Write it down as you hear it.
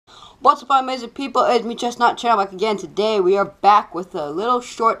What's up, amazing people? It's me, Chestnut Channel, back again. Today we are back with a little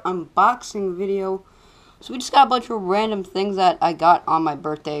short unboxing video. So we just got a bunch of random things that I got on my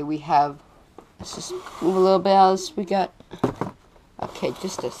birthday. We have, let's just move a little bit out of this. We got, okay,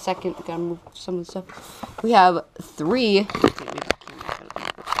 just a second. I gotta move some of the stuff. We have three,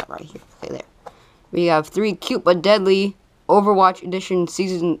 right here, okay, there. We have three cute but deadly Overwatch Edition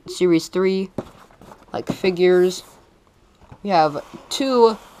Season Series 3, like figures. We have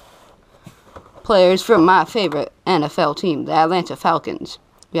two players from my favorite NFL team, the Atlanta Falcons.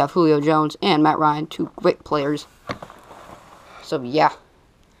 We have Julio Jones and Matt Ryan, two great players. So yeah.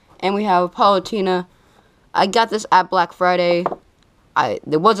 And we have Palutena. I got this at Black Friday.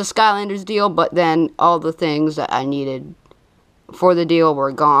 There was a Skylanders deal, but then all the things that I needed for the deal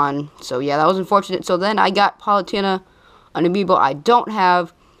were gone. So yeah, that was unfortunate. So then I got Palutena, an Amiibo I don't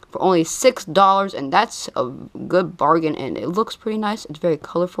have, for only $6, and that's a good bargain, and it looks pretty nice. It's very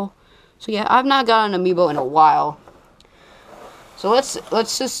colorful. So yeah, I've not got an Amiibo in a while. So let's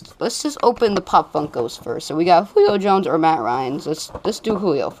just open the Pop Funkos first. So we got Julio Jones or Matt Ryan's. Let's do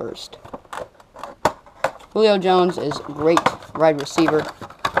Julio first. Julio Jones is great wide receiver.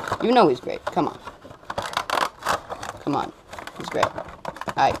 You know he's great. Come on. Come on. He's great.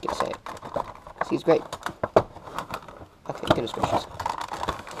 I can say it. He's great. Okay, goodness gracious.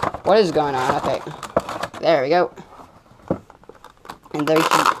 What is going on? Okay. There we go. And there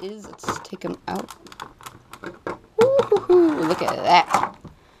he is. Let's take him out. Woo-hoo-hoo. Look at that.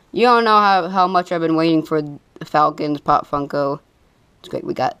 You don't know how much I've been waiting for the Falcons Pop Funko. It's great.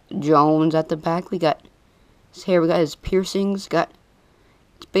 We got Jones at the back. We got his hair. We got his piercings.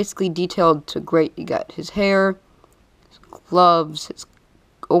 It's basically detailed to great. You got his hair, his gloves, his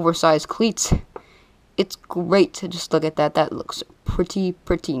oversized cleats. It's great to just look at that. That looks pretty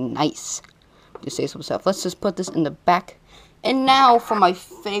nice. To say so myself. Let's just put this in the back. And now for my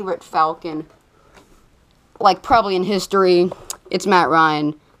favorite Falcon, like probably in history, it's Matt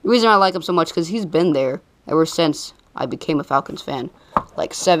Ryan. The reason I like him so much because he's been there ever since I became a Falcons fan,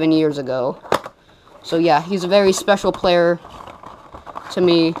 like 7 years ago. So yeah, he's a very special player to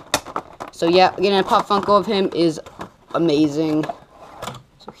me. So yeah, getting a Pop Funko of him is amazing.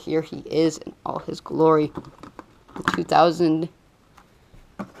 So here he is in all his glory. The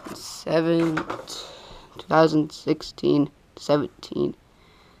 2016-17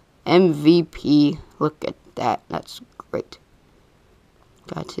 MVP. Look at that. That's great.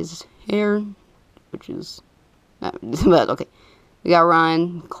 Got his hair, which is not okay. We got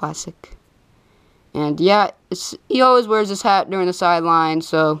Ryan, classic. And yeah, he always wears his hat during the sideline,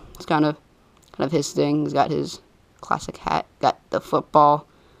 so it's kind of his thing. He's got his classic hat. Got the football.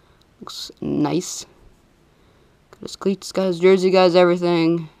 Looks nice. Got his cleats, got his jersey, got his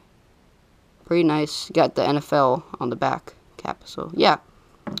everything. Pretty nice. Got the NFL on the back cap. So yeah,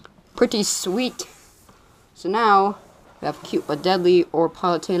 pretty sweet. So now we have cute but deadly or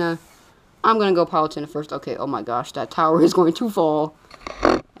Palutena. I'm gonna go Palutena first. Okay. Oh my gosh, that tower is going to fall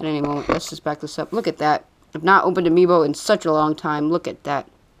at any moment. Let's just back this up. Look at that. I've not opened Amiibo in such a long time. Look at that.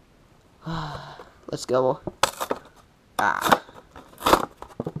 Let's go. Ah.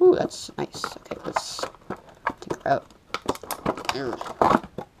 Ooh, that's nice. Okay, let's take her out.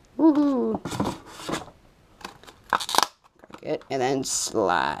 Woohoo! It and then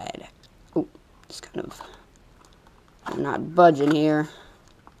slide. Oh, it's kind of not budging here.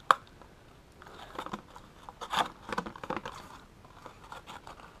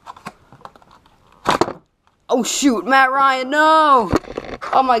 Oh shoot, Matt Ryan, no!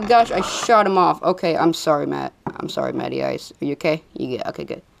 Oh my gosh, I shot him off. Okay, I'm sorry, Matt. I'm sorry, Matty Ice. Are you okay? You get okay,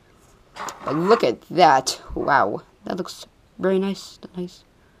 good. But look at that. Wow, that looks very nice. Nice.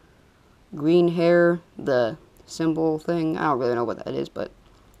 Green hair, the symbol thing. I don't really know what that is, but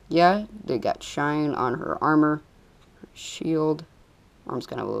yeah, they got shine on her armor, her shield. Arm's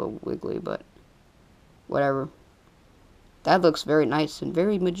kind of a little wiggly, but whatever. That looks very nice and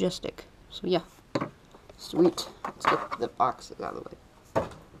very majestic. So yeah, sweet. Let's get the boxes out of the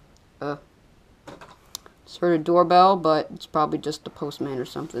way. Just heard a doorbell, but it's probably just the postman or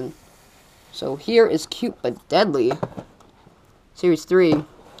something. So here is cute but deadly Series 3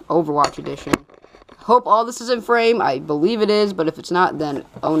 Overwatch Edition. Hope all this is in frame. I believe it is, but if it's not, then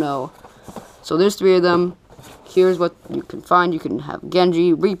oh no. So there's three of them. Here's what you can find. You can have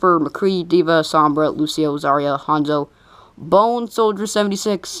Genji, Reaper, McCree, Diva, Sombra, Lucio, Zarya, Hanzo, Bone Soldier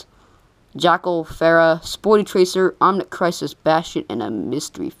 76, Jackal, Pharah, Sporty Tracer, Omnic Crisis, Bastion, and a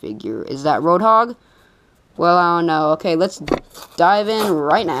mystery figure. Is that Roadhog? Well, I don't know. Okay, let's dive in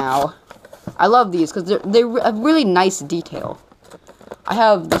right now. I love these because they have really nice detail. I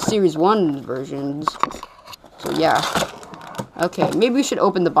have the Series 1 versions, so yeah. Okay, maybe we should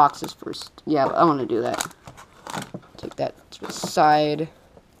open the boxes first. Yeah, I want to do that. Take that to the side.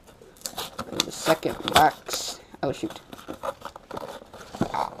 The second box. Oh, shoot.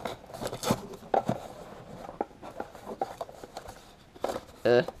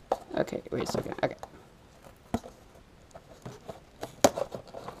 Okay, wait a second. Okay.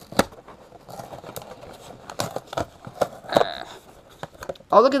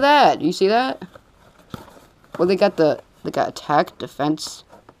 Oh, look at that. You see that? Well, they got attack, defense,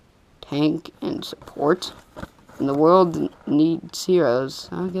 tank, and support. And the world needs heroes.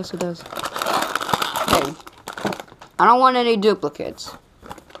 I guess it does. Okay. I don't want any duplicates.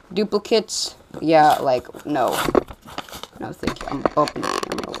 Duplicates? Yeah, like, no. No, thank you. I'm opening the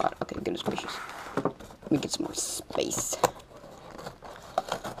camera a lot. Okay, goodness gracious. Let me get some more space.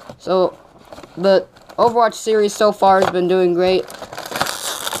 So, the Overwatch series so far has been doing great.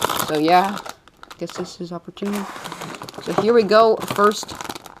 So, yeah. I guess this is opportunity. So, here we go. First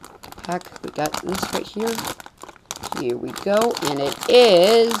pack. We got this right here. Here we go. And it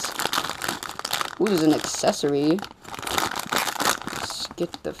is... Ooh, there's an accessory. Let's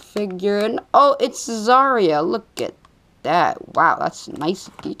get the figure. And, oh, it's Zarya. Look at that. Wow, that's nice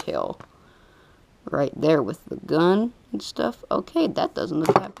detail. Right there with the gun and stuff. Okay, that doesn't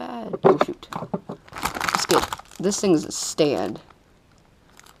look that bad. Oh, shoot. Let's get... This thing's a stand.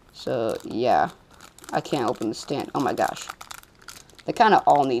 So, yeah. I can't open the stand. Oh, my gosh. They kind of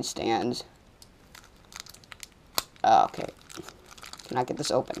all need stands. Oh, okay. Can I get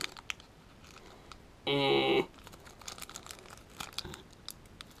this open? I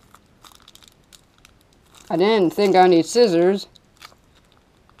didn't think I need scissors.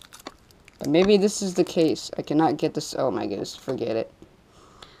 But maybe this is the case. I cannot get this. Oh my goodness. Forget it.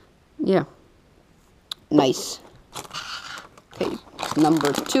 Yeah. Nice. Okay.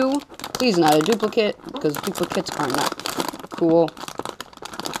 Number 2. Please not a duplicate. Because duplicates are not cool.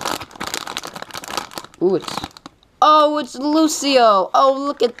 Ooh, it's... Oh, it's Lucio. Oh,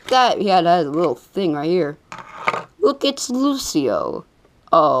 look at that. He had a little thing right here. Look, it's Lucio.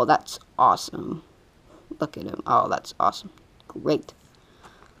 Oh, that's awesome. Look at him. Oh, that's awesome. Great.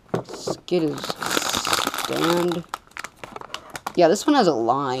 Let's get his stand. Yeah, this one has a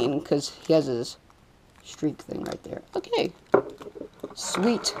line because he has his streak thing right there. Okay.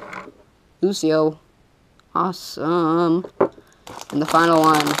 Sweet. Lucio. Awesome. And the final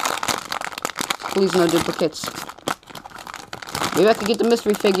one. Please no duplicates. Maybe I could get the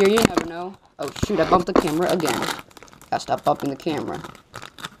mystery figure. You never know. Oh, shoot. I bumped the camera again. Gotta stop bumping the camera.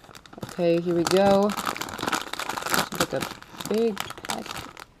 Okay, here we go. Like a big pack.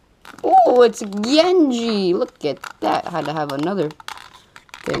 Oh, it's Genji. Look at that. I had to have another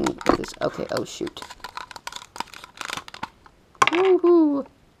thing with this. Okay, oh shoot. Woohoo.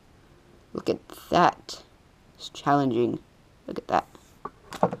 Look at that. It's challenging. Look at that.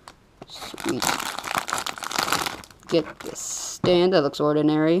 Sweet. Get this stand. That looks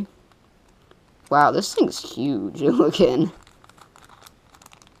ordinary. Wow, this thing's huge looking.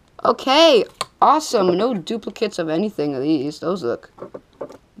 Okay. Awesome. No duplicates of anything of these. Those look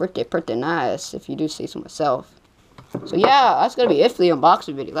pretty nice, if you do say so myself. So yeah, that's gonna be it for the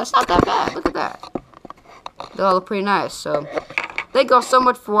unboxing video. That's not that bad. Look at that. They all look pretty nice. So thank you all so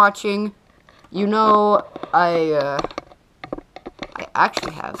much for watching. You know, I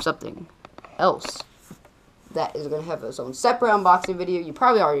actually have something else that is gonna have its own separate unboxing video. You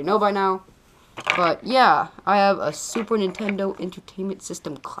probably already know by now. But yeah, I have a Super Nintendo Entertainment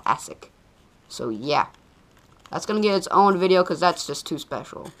System Classic. So yeah, that's going to get its own video because that's just too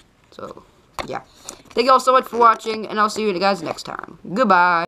special. So yeah, thank you all so much for watching, and I'll see you guys next time. Goodbye.